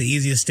do. It's the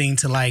easiest thing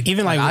to like,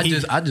 even like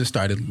I just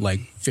started like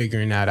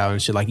figuring that out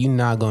and shit. Like you're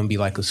not gonna be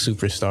like a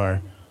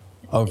superstar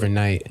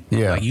overnight.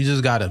 Yeah. Like you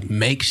just gotta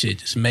make shit.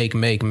 Just make.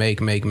 It's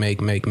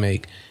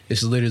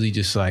literally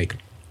just like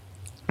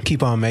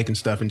keep on making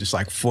stuff and just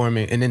like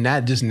forming. And then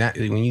that just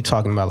when you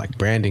talking about like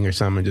branding or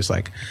something, just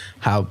like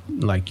how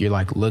like you're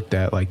like looked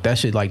at, like that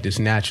shit like just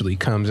naturally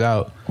comes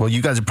out. Well,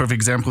 you guys are a perfect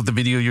example with the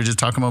video you're just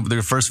talking about.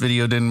 The first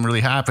video didn't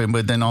really happen,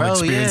 but then all the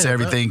experience,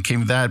 everything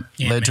came that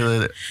led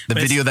to the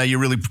video that you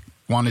really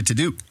wanted to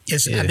do. I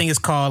think it's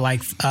called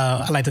like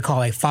I like to call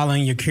like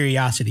following your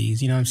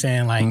curiosities. You know what I'm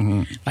saying? Like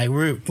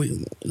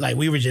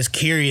we were just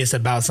curious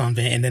about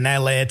something, and then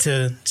that led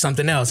to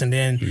something else, and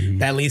then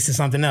that leads to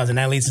something else, and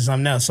that leads to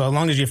something else. So as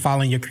long as you're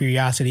following your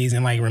curiosities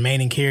and like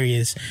remaining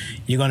curious,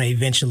 you're gonna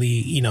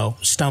eventually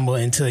stumble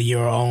into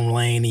your own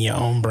lane and your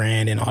own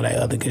brand and all that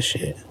other good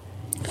shit.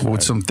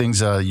 What's some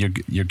things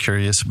you're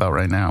curious about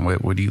right now?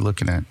 What are you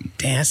looking at?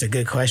 Damn, that's a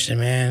good question,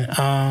 man.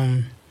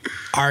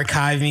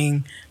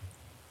 Archiving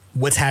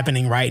what's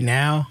happening right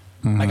now.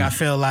 Like I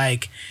feel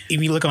like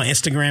if you look on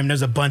Instagram,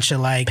 there's a bunch of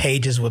like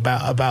pages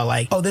about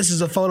like, oh, this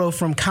is a photo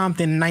from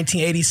Compton in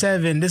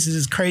 1987. This is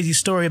this crazy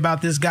story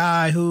about this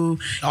guy who,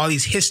 all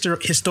these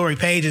historic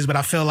pages. But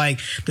I feel like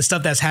the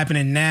stuff that's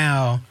happening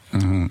now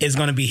is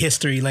going to be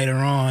history later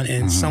on,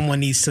 and someone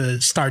needs to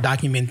start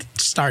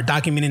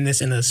documenting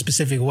this in a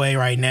specific way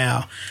right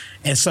now.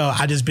 And so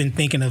I just been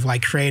thinking of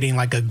like creating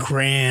like a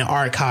grand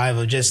archive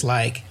of just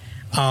like.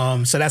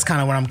 So that's kind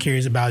of what I'm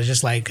curious about, is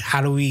just like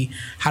how do we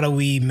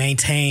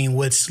maintain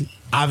what's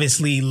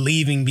obviously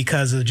leaving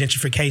because of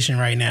gentrification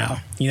right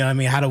now? You know what I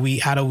mean? How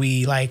do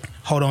we like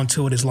hold on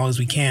to it as long as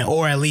we can,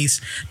 or at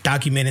least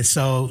document it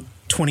so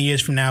 20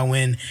 years from now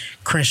when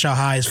Crenshaw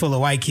High is full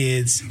of white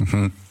kids,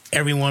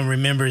 everyone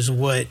remembers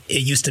what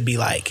it used to be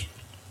like.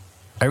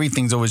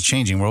 Everything's always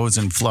changing. We're always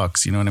in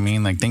flux. You know what I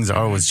mean? Like things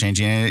are always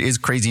changing. And it is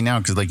crazy now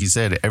because like you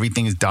said,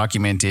 everything is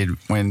documented,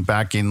 when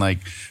back in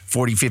like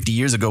 40, 50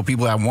 years ago,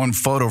 people had one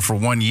photo for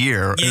 1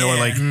 year or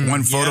like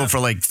one photo for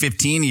like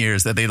 15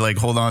 years that they like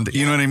hold on to.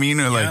 You know what I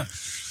mean? Or like,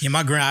 yeah,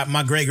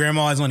 my great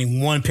grandma has only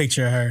one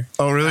picture of her.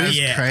 Oh, really?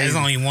 Yeah, there's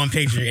only one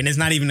picture, and it's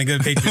not even a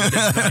good picture.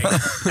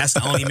 That's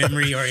the only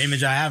memory or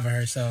image I have of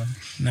her. So,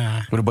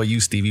 nah. What about you,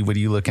 Stevie? What are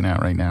you looking at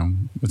right now?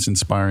 What's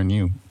inspiring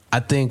you?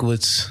 I think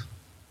what's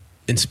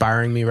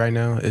inspiring me right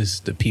now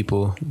is the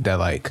people that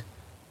like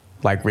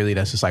really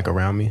that's just like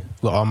around me.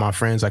 With all my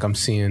friends, like I'm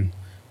seeing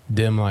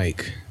them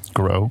like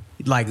grow,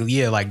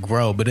 like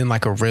grow, but in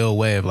like a real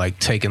way of like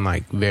taking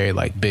like very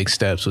like big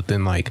steps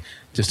within like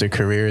just their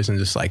careers and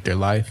just like their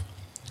life.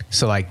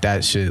 So like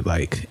that shit,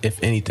 like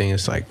if anything,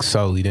 it's like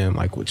solely them,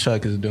 like what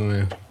Chuck is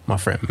doing, my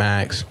friend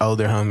Max,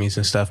 older homies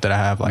and stuff that I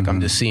have. Like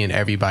I'm just seeing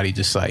everybody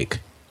just like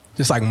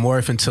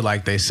morph into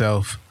like they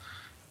self.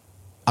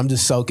 I'm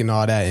just soaking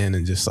all that in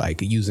and just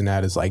like using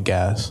that as like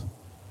gas.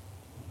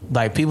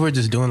 Like people are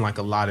just doing like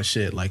a lot of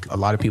shit. Like a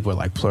lot of people are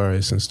like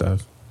pluralists and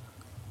stuff.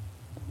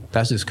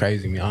 That's just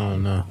crazy to me. I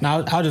don't know. Now,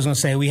 I was just gonna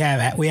say we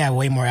have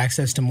way more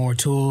access to more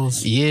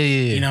tools. Yeah.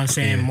 You know what I'm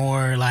saying? Yeah.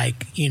 More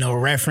like,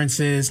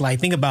 references. Like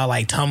think about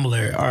like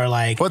Tumblr or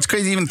like. Well, it's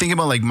crazy even thinking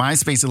about like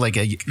MySpace is like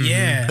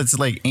it's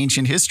like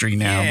ancient history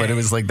now. But it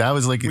was like that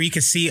was like where you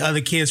could see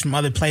other kids from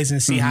other places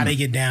and see how they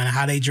get down and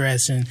how they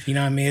dress, and you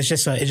know what I mean. It's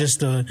just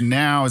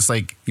now it's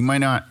like you might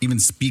not even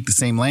speak the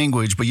same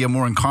language, but you have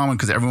more in common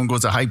because everyone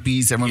goes to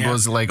Hypebeast, everyone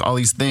goes to like all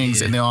these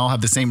things, and they all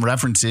have the same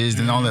references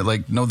and all that,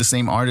 like know the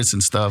same artists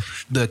and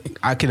stuff.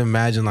 I can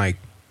imagine like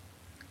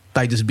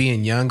just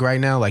being young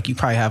right now, like you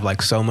probably have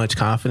like so much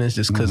confidence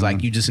just because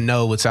like you just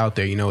know what's out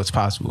there, you know what's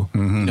possible,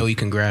 you know you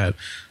can grab.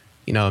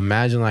 you know,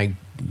 imagine like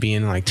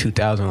being like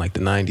 2000, like the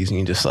 90s, and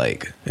you just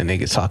like a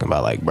nigga talking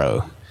about like,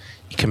 bro,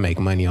 you can make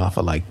money off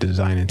of like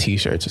designing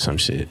t-shirts or some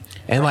shit,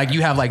 and like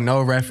you have like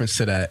no reference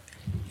to that.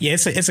 Yeah,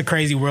 it's a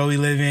crazy world we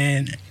live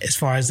in as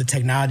far as the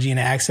technology and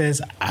the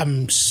access.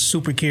 I'm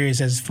super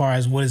curious as far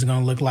as what it's going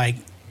to look like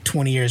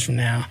 20 years from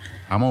now.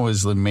 I'm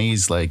always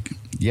amazed, like,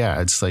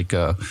 yeah, it's like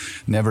a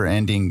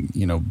never-ending,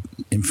 you know,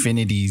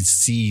 infinity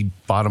sea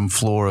bottom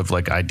floor of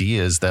like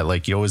ideas that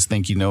like you always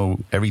think you know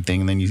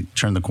everything, and then you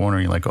turn the corner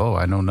and you're like, oh,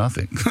 I know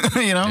nothing.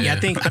 You know? Yeah, I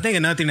think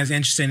another thing that's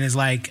interesting is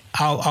like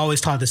I always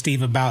talk to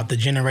Steve about the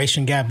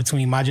generation gap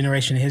between my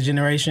generation and his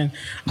generation.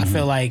 I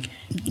feel like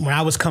when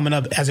I was coming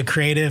up as a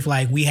creative,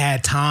 like we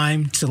had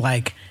time to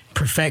like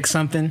perfect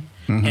something.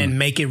 And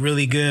make it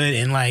really good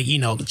and like, you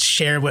know,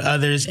 share it with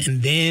others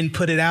and then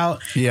put it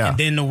out. Yeah. And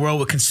then the world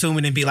would consume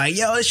it and be like,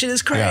 yo, this shit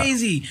is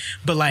crazy. Yeah.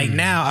 But like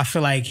now I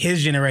feel like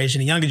his generation,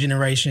 the younger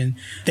generation,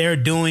 they're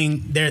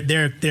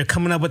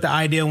coming up with the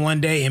idea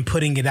one day and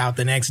putting it out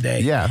the next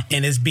day. Yeah.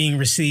 And it's being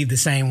received the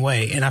same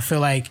way. And I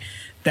feel like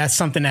that's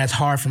something that's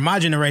hard for my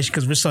generation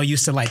because we're so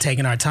used to like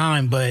taking our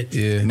time. But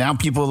now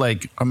people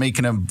like are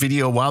making a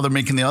video while they're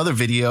making the other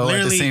video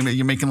at the same.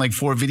 You're making like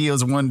 4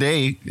 videos in one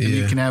day, and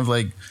you can have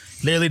like.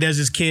 Literally, there's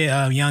this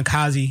kid, Young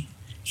Kazi.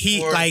 He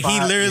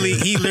literally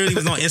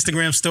was on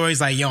Instagram stories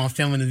like, yo, I'm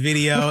filming the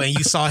video, and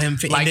you saw him,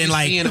 like, and then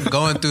like seeing him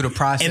going through the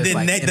process, and then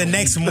like, the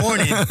next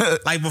morning,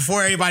 like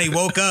before everybody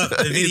woke up,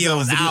 the video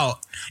was out.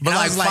 But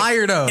like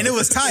fire though, and it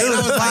was tight. And I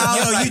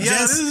was like, yo,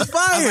 this is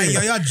fire. I was like,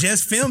 yo, y'all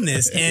just filmed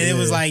this, and it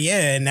was like,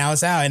 yeah, and now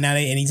it's out, and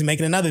and he's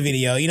making another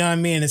video. You know what I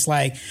mean? It's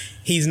like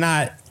he's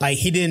not like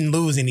he didn't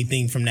lose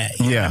anything from that.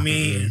 You know what I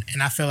mean?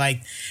 And I feel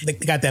like they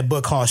got that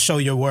book called Show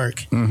Your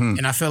Work,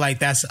 and I feel like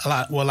that's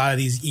what a lot of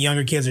these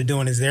younger kids are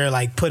doing is they're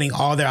like putting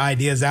all their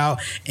ideas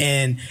out,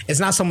 and it's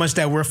not so much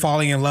that we're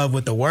falling in love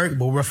with the work,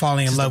 but we're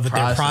falling in love with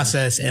their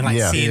process and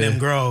like seeing them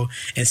grow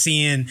and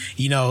seeing,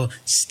 you know,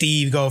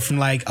 Steve go from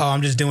like, oh,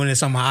 I'm just doing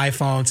this on my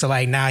iPhone to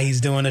like now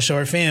he's doing a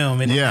short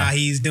film, and now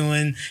he's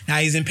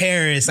in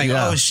Paris, like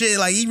oh shit,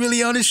 like he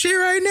really on his shit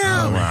right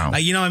now. Oh, wow.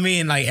 Like, you know what I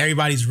mean? Like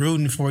everybody's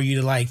rooting for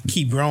you to like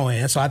keep growing.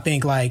 And so I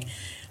think like,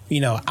 you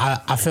know,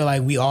 I feel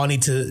like we all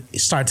need to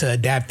start to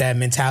adapt that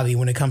mentality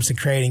when it comes to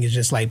creating, is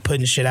just like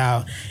putting shit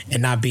out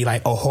and not be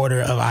like a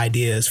hoarder of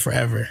ideas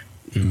forever.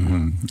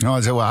 No,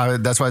 so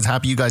that's why I was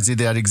happy you guys did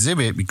that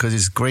exhibit, because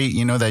it's great,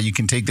 you know, that you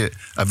can take a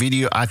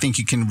video. I think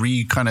you can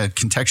kind of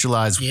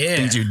contextualize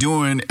things you're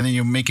doing, and then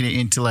you're making it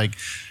into like,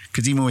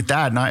 because even with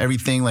that, not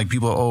everything like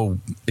people,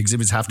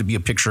 exhibits have to be a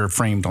picture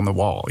framed on the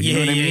wall. You know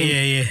what I mean?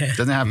 Yeah. It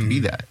doesn't have to be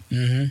that.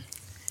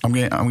 I'm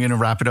gonna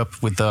wrap it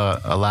up with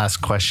a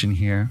last question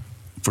here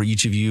for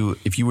each of you.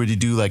 If you were to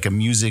do like a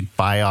music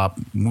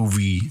biop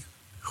movie,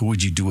 who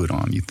would you do it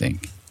on, you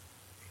think?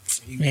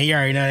 Man, you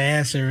already know the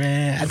answer,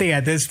 man. I think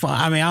at this point,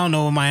 I mean, I don't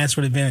know what my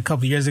answer would have been a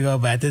couple years ago,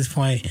 but at this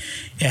point,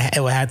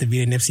 it would have to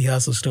be the Nipsey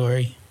Hussle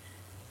story.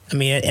 I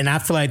mean, and I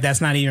feel like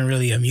that's not even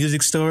really a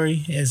music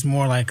story. It's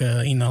more like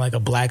a, you know, like a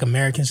Black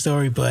American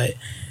story, but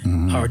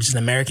or just an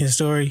American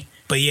story.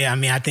 But yeah, I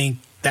mean, I think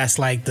that's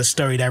like the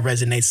story that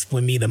resonates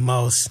with me the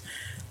most.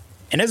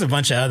 And there's a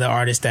bunch of other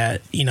artists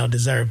that, you know,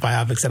 deserve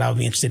biopics that I'll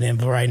be interested in.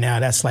 But right now,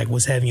 that's like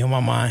what's heavy on my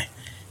mind.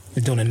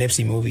 Is doing a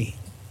Nipsey movie.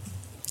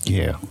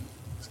 Yeah.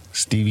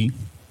 Stevie?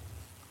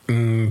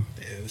 I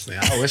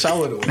wish I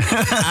would have.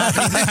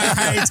 I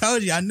already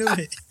told you. I knew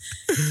it.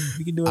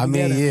 We can do it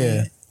together.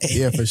 Man.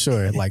 Yeah, for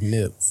sure. Like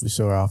Nip, for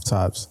sure, off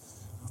tops.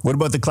 What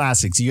about the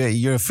classics?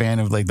 You're a fan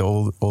of like the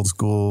old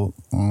school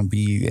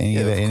R&B, any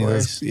of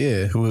those?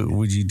 Yeah. Who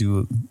would you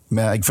do?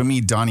 Like for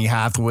me, Donny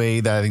Hathaway.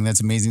 I think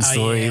that's an amazing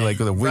story. Like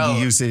the Whitney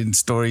Houston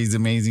story is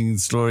an amazing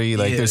story.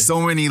 Like there's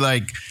so many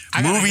like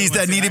movies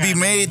that need to be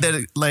made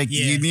that like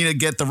you need to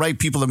get the right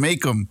people to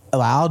make them.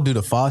 I'll do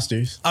the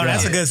Fosters. Oh,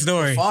 that's a good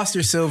story.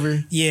 Foster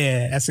Silver.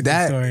 Yeah, that's a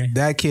good story.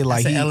 That kid,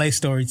 like that's an LA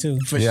story too.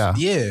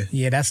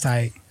 Yeah, that's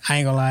tight. I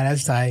ain't gonna lie,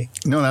 that's tight.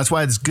 No, that's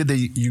why it's good that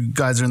you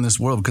guys are in this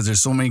world, because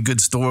there's so many good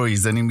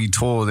stories that need to be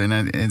told, and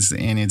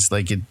it's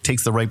like it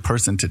takes the right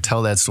person to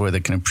tell that story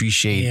that can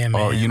appreciate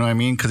all, you know what I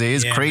mean? Because it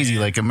is crazy.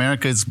 Man. Like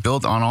America is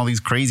built on all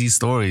these crazy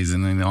stories,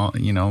 and then all,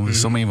 you know,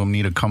 so many of them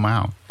need to come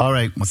out. All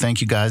right, well,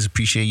 thank you guys,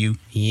 appreciate you.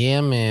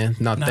 Yeah, man.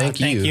 Thank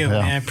you,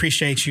 man.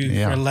 Appreciate you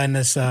for letting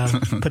us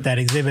put that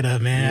exhibit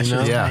up, man.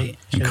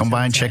 And come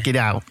by and check it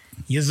out.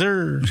 Yes,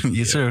 sir.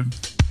 Yes, sir.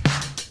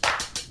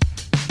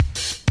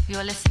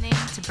 You're listening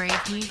to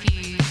Brave New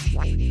Views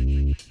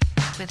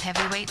with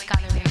Heavyweight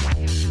Gallery.